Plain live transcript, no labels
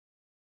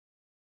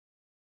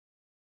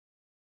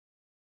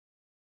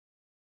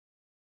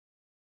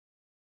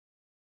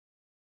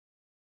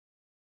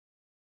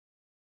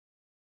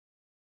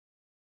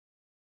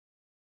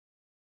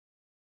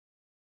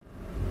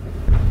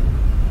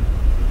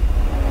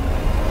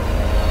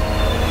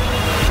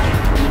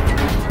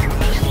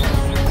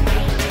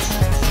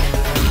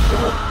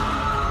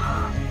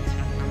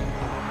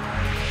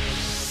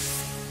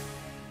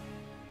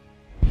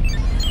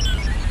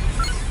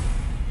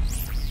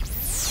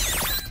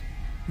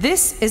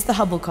This is the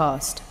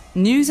Hubblecast,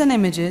 news and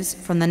images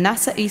from the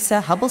NASA ESA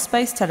Hubble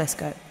Space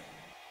Telescope.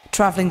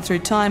 Travelling through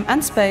time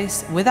and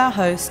space with our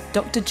host,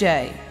 Dr.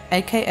 J,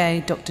 aka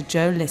Dr.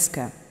 Joe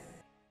Liska.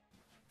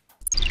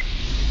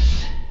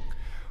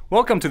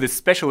 Welcome to this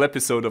special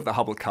episode of the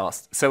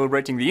Hubblecast,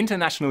 celebrating the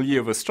International Year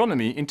of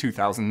Astronomy in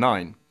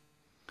 2009.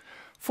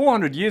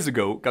 400 years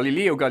ago,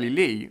 Galileo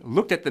Galilei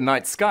looked at the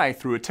night sky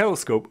through a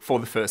telescope for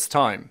the first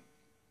time.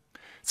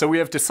 So we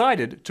have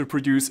decided to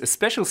produce a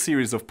special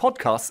series of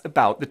podcasts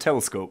about the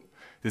telescope,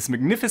 this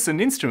magnificent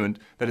instrument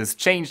that has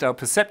changed our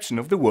perception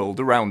of the world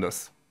around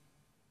us.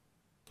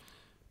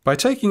 By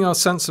taking our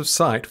sense of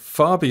sight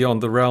far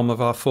beyond the realm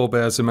of our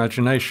forebears'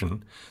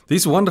 imagination,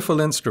 these wonderful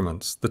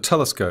instruments, the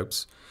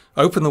telescopes,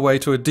 open the way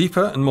to a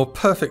deeper and more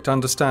perfect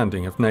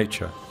understanding of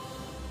nature.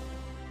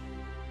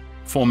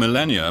 For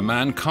millennia,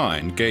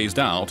 mankind gazed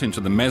out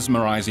into the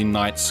mesmerizing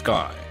night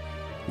sky,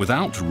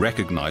 without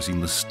recognizing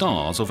the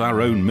stars of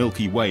our own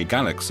Milky Way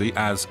galaxy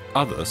as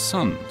other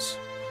suns,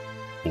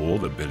 or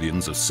the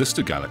billions of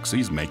sister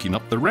galaxies making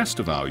up the rest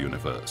of our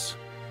universe.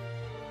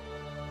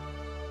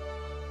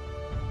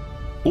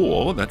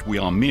 Or that we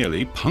are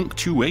merely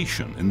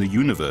punctuation in the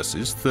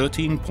universe's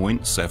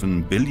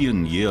 13.7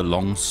 billion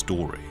year-long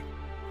story.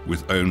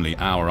 With only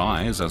our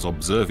eyes as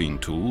observing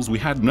tools, we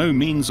had no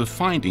means of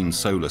finding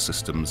solar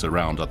systems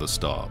around other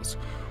stars,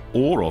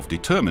 or of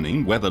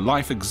determining whether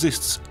life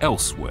exists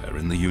elsewhere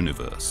in the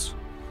universe.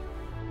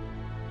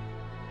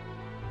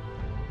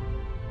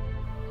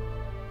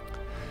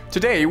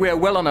 Today we are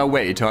well on our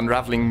way to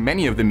unraveling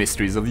many of the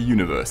mysteries of the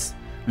universe,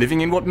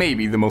 living in what may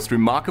be the most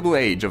remarkable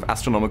age of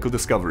astronomical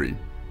discovery.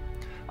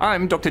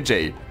 I'm Dr.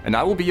 J, and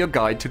I will be your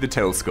guide to the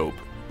telescope,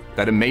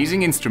 that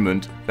amazing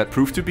instrument that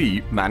proved to be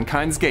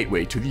mankind's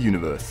gateway to the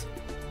universe.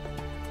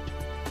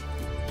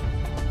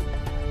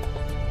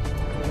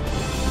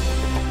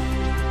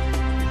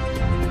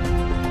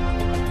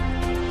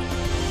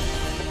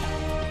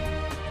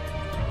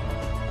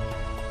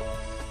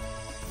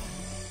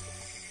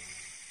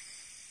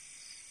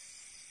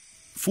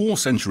 Four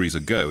centuries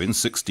ago, in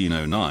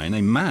 1609,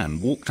 a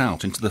man walked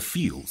out into the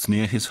fields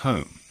near his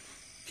home.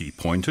 He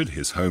pointed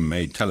his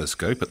homemade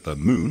telescope at the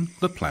moon,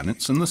 the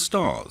planets, and the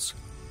stars.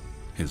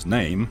 His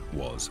name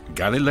was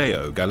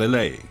Galileo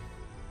Galilei.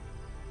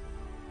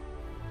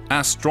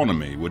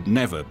 Astronomy would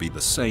never be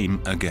the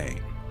same again.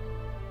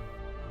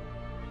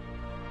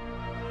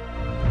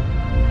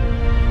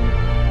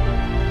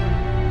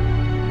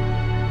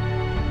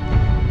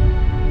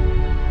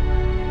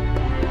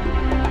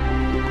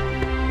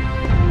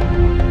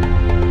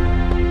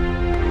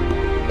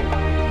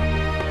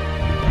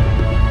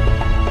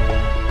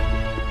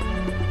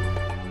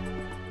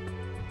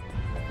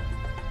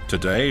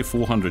 Today,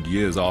 400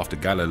 years after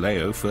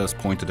Galileo first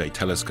pointed a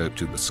telescope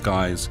to the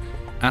skies,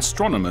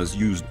 astronomers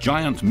use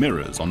giant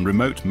mirrors on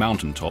remote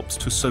mountaintops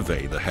to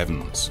survey the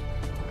heavens.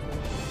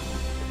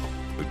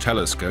 The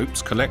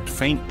telescopes collect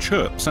faint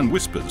chirps and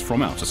whispers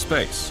from outer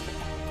space.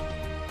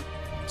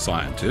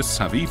 Scientists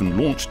have even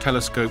launched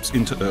telescopes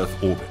into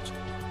Earth orbit,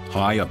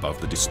 high above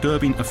the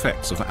disturbing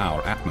effects of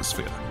our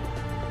atmosphere.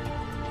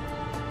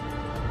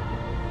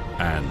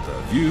 And the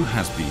view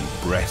has been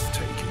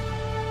breathtaking.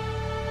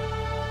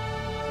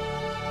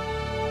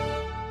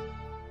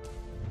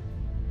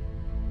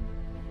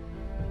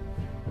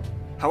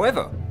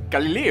 However,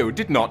 Galileo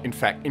did not in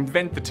fact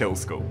invent the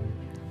telescope.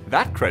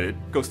 That credit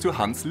goes to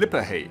Hans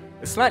Lippershey,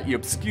 a slightly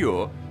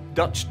obscure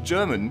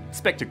Dutch-German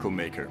spectacle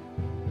maker.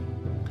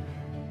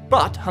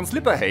 But Hans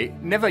Lippershey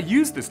never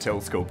used this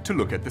telescope to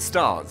look at the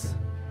stars.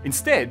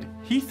 Instead,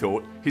 he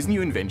thought his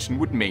new invention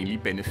would mainly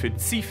benefit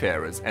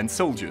seafarers and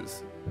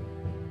soldiers.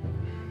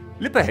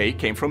 Lippershey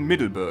came from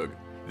Middelburg,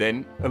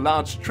 then a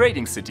large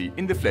trading city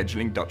in the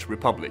fledgling Dutch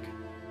Republic.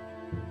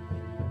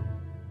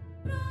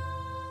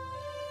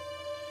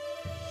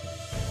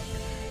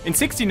 In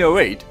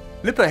 1608,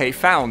 Lippershey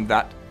found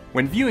that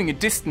when viewing a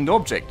distant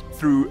object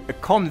through a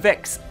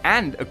convex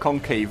and a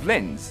concave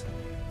lens,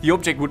 the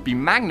object would be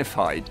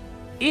magnified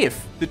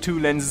if the two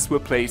lenses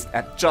were placed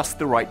at just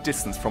the right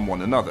distance from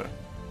one another.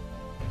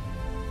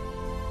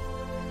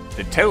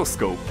 The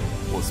telescope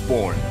was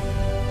born.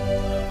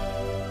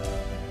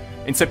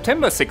 In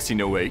September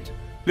 1608,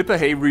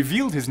 Lippershey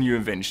revealed his new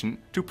invention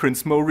to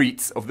Prince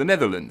Maurits of the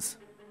Netherlands.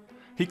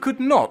 He could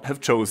not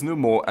have chosen a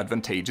more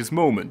advantageous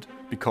moment,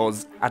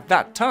 because at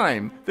that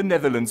time the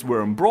Netherlands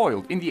were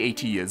embroiled in the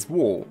 80 Years'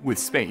 War with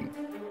Spain.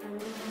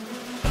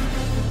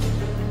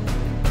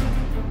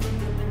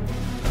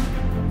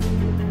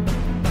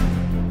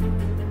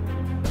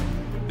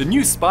 The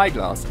new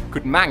spyglass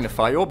could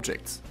magnify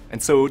objects,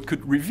 and so it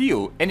could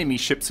reveal enemy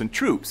ships and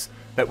troops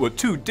that were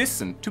too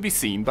distant to be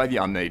seen by the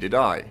unaided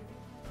eye.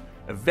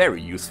 A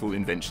very useful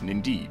invention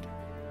indeed.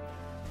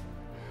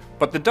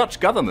 But the Dutch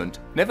government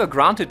never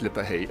granted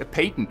Lippershey a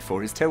patent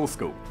for his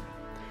telescope.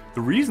 The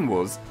reason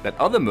was that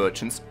other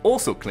merchants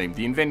also claimed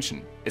the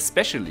invention,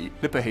 especially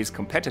Lippershey's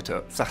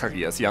competitor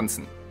Zacharias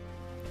Janssen.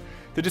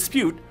 The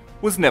dispute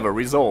was never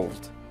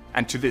resolved,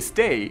 and to this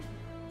day,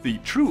 the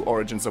true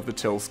origins of the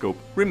telescope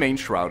remain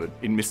shrouded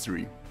in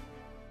mystery.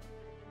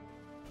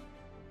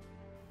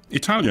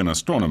 Italian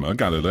astronomer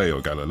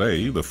Galileo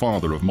Galilei, the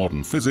father of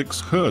modern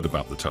physics, heard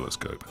about the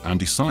telescope and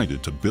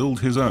decided to build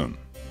his own.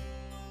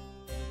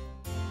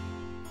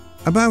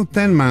 About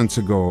 10 months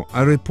ago,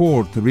 a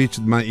report reached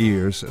my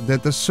ears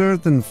that a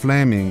certain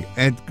Fleming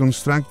had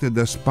constructed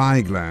a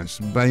spyglass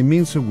by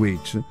means of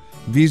which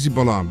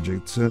visible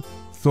objects,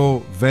 though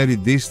very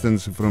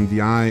distant from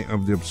the eye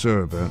of the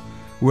observer,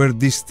 were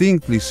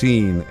distinctly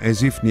seen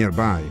as if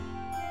nearby.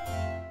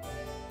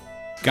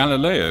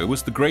 Galileo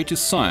was the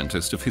greatest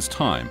scientist of his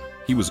time.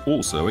 He was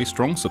also a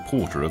strong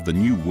supporter of the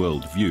New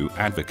World view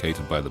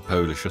advocated by the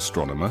Polish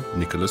astronomer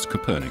Nicholas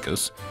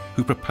Copernicus,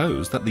 who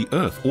proposed that the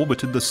Earth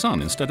orbited the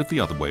Sun instead of the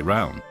other way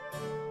round.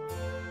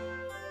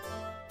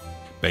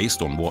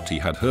 Based on what he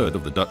had heard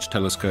of the Dutch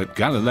telescope,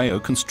 Galileo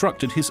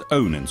constructed his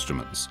own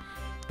instruments.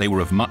 They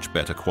were of much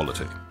better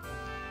quality.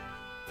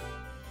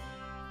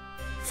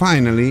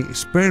 Finally,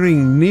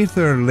 sparing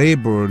neither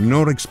labor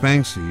nor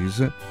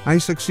expenses, I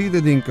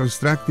succeeded in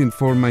constructing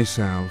for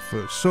myself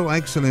so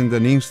excellent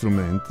an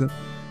instrument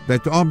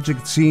that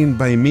objects seen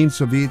by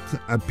means of it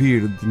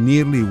appeared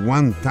nearly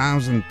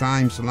 1,000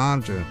 times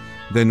larger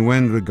than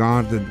when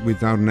regarded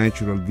with our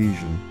natural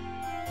vision.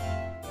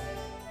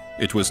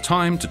 It was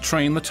time to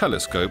train the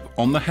telescope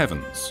on the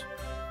heavens.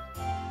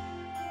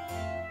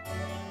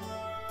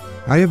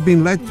 I have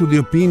been led to the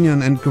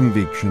opinion and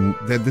conviction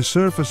that the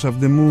surface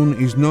of the moon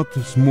is not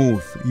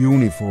smooth,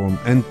 uniform,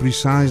 and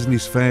precisely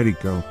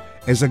spherical,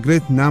 as a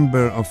great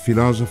number of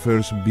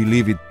philosophers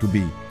believe it to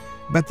be,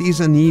 but is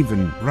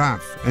uneven,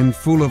 rough, and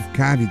full of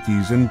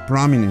cavities and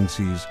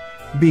prominences,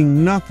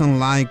 being not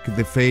unlike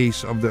the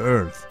face of the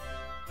earth.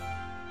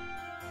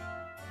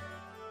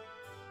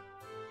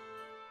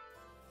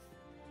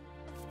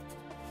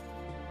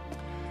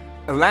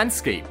 A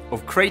landscape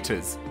of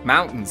craters,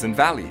 mountains and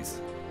valleys.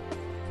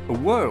 A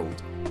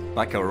world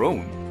like our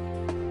own.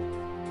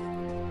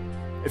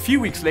 A few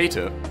weeks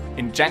later,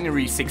 in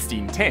January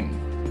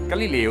 1610,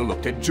 Galileo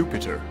looked at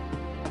Jupiter.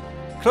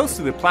 Close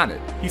to the planet,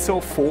 he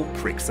saw 4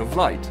 pricks of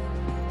light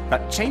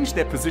that changed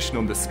their position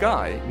on the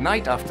sky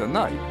night after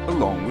night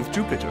along with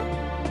Jupiter.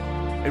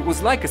 It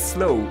was like a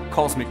slow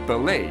cosmic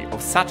ballet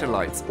of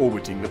satellites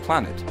orbiting the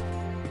planet.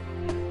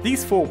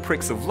 These 4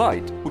 pricks of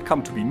light would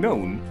come to be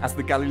known as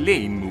the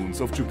Galilean moons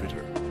of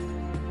Jupiter.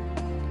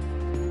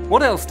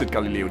 What else did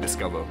Galileo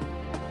discover?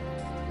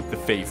 The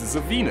phases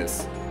of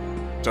Venus.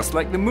 Just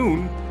like the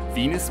moon,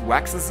 Venus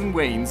waxes and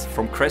wanes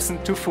from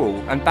crescent to full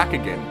and back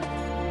again.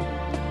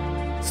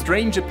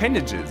 Strange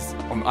appendages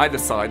on either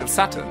side of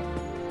Saturn.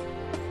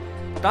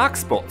 Dark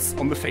spots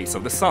on the face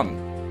of the sun.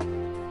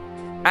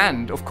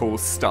 And, of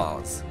course,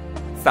 stars.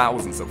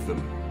 Thousands of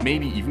them,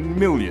 maybe even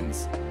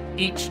millions,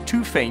 each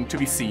too faint to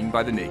be seen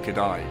by the naked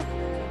eye.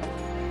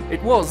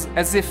 It was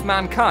as if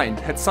mankind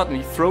had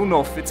suddenly thrown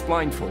off its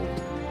blindfold.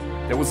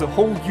 There was a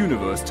whole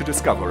universe to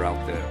discover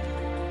out there.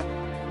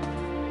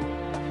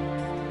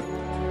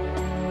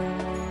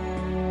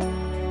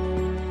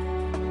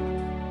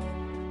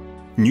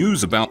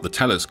 News about the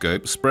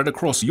telescope spread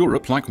across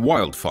Europe like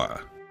wildfire.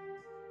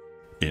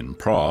 In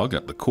Prague,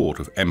 at the court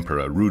of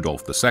Emperor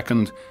Rudolf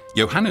II,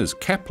 Johannes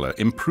Kepler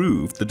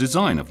improved the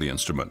design of the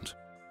instrument.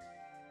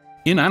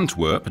 In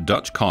Antwerp,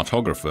 Dutch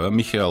cartographer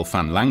Michael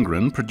van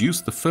Langren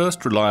produced the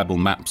first reliable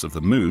maps of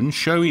the moon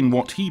showing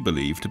what he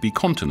believed to be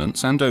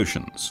continents and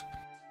oceans.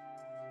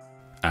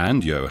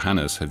 And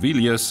Johannes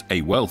Hevelius,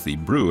 a wealthy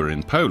brewer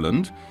in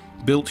Poland,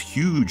 built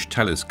huge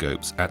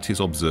telescopes at his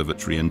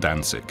observatory in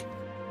Danzig.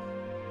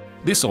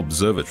 This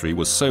observatory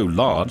was so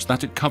large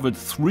that it covered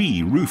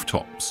 3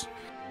 rooftops.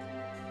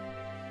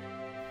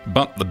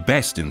 But the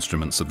best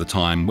instruments of the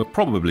time were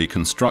probably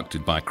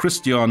constructed by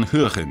Christian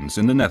Huygens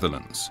in the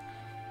Netherlands.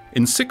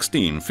 In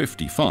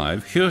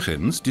 1655,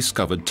 Huygens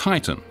discovered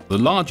Titan, the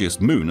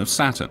largest moon of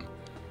Saturn.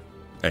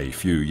 A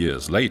few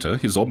years later,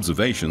 his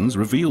observations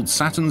revealed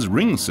Saturn's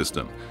ring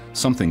system,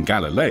 something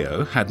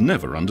Galileo had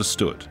never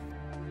understood.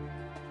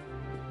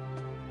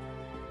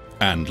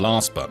 And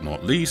last but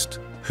not least,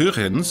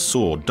 Huygens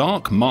saw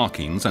dark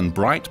markings and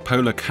bright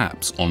polar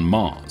caps on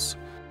Mars.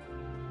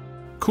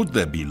 Could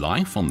there be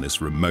life on this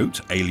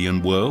remote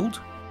alien world?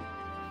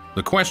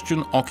 The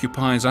question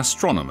occupies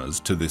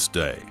astronomers to this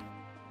day.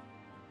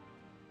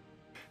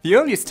 The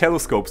earliest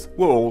telescopes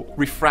were all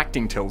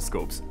refracting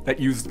telescopes that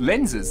used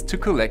lenses to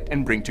collect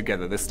and bring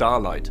together the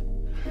starlight.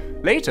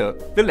 Later,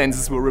 the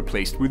lenses were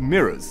replaced with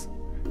mirrors.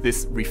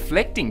 This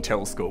reflecting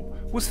telescope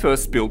was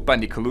first built by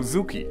Niccolo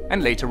Zucchi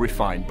and later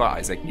refined by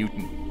Isaac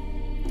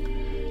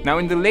Newton. Now,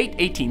 in the late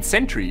 18th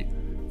century,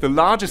 the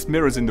largest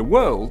mirrors in the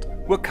world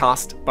were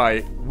cast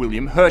by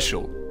William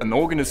Herschel, an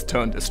organist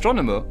turned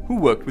astronomer who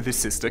worked with his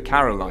sister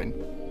Caroline.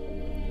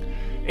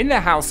 In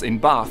their house in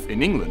Bath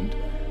in England,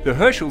 the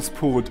Herschels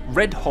poured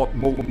red-hot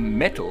molten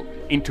metal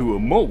into a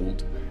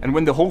mold, and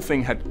when the whole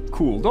thing had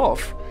cooled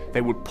off,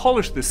 they would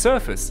polish the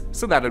surface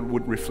so that it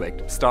would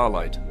reflect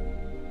starlight.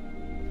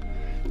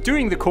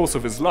 During the course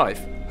of his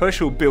life,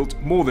 Herschel built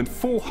more than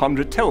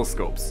 400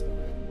 telescopes.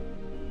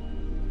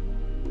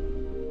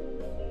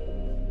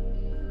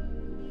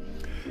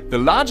 The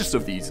largest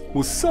of these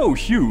was so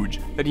huge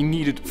that he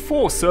needed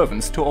 4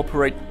 servants to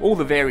operate all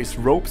the various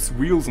ropes,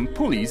 wheels and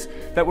pulleys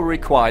that were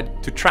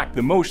required to track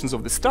the motions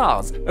of the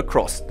stars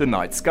across the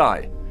night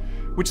sky,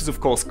 which is of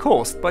course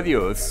caused by the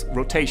Earth's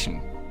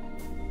rotation.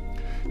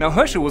 Now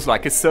Herschel was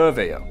like a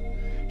surveyor.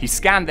 He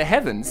scanned the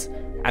heavens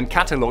and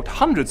catalogued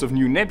hundreds of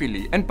new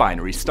nebulae and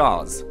binary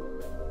stars.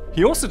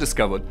 He also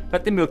discovered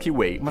that the Milky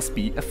Way must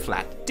be a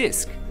flat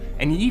disk,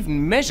 and he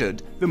even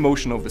measured the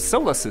motion of the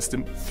solar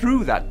system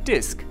through that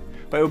disk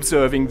by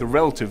observing the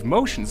relative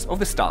motions of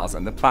the stars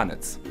and the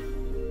planets.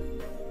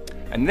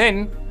 And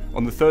then,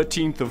 on the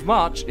 13th of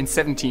March in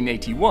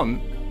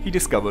 1781, he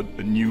discovered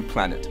a new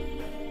planet,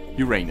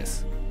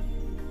 Uranus.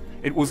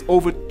 It was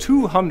over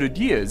 200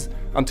 years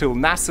until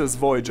NASA's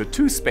Voyager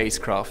 2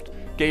 spacecraft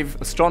gave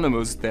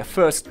astronomers their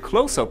first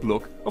close-up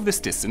look of this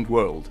distant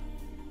world.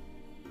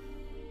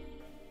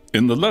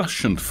 In the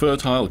lush and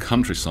fertile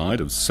countryside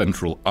of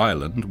Central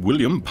Ireland,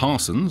 William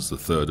Parsons, the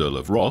 3rd Earl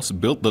of Ross,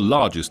 built the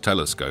largest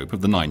telescope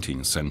of the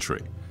 19th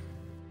century.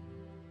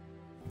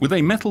 With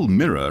a metal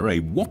mirror a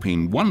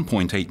whopping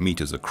 1.8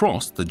 metres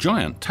across, the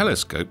giant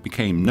telescope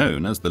became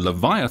known as the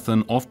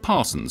Leviathan of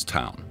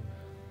Parsonstown.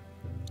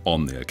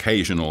 On the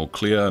occasional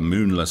clear,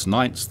 moonless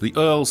nights, the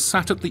Earl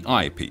sat at the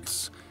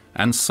eyepiece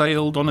and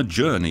sailed on a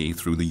journey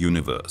through the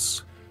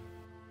universe.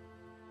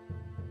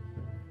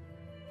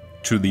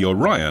 To the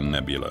Orion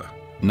Nebula,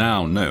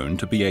 now known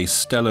to be a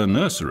stellar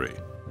nursery.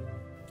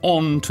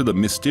 On to the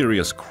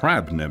mysterious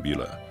Crab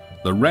Nebula,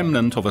 the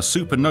remnant of a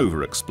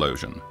supernova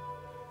explosion.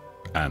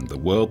 And the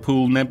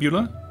Whirlpool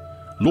Nebula?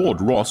 Lord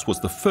Rosse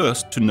was the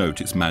first to note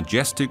its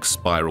majestic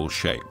spiral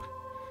shape.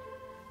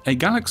 A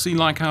galaxy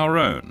like our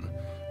own,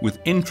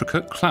 with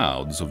intricate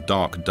clouds of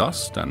dark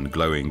dust and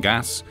glowing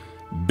gas,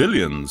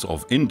 billions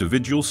of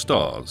individual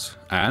stars,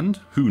 and,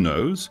 who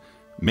knows,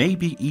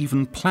 maybe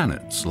even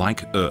planets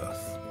like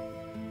Earth.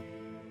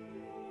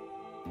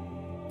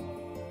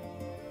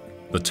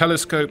 The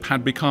telescope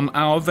had become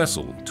our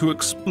vessel to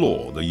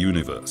explore the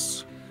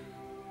universe.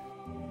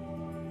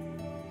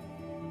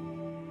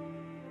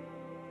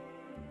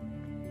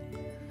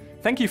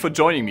 Thank you for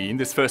joining me in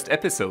this first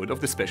episode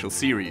of the special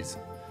series.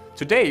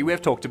 Today we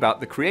have talked about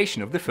the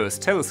creation of the first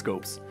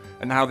telescopes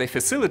and how they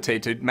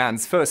facilitated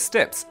man's first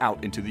steps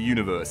out into the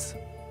universe.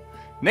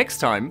 Next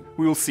time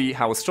we will see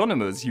how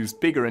astronomers used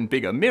bigger and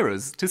bigger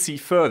mirrors to see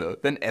further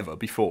than ever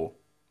before.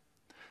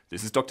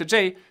 This is Dr.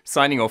 J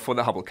signing off for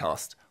the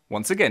Hubblecast.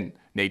 Once again,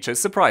 nature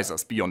surprised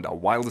us beyond our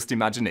wildest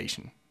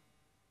imagination.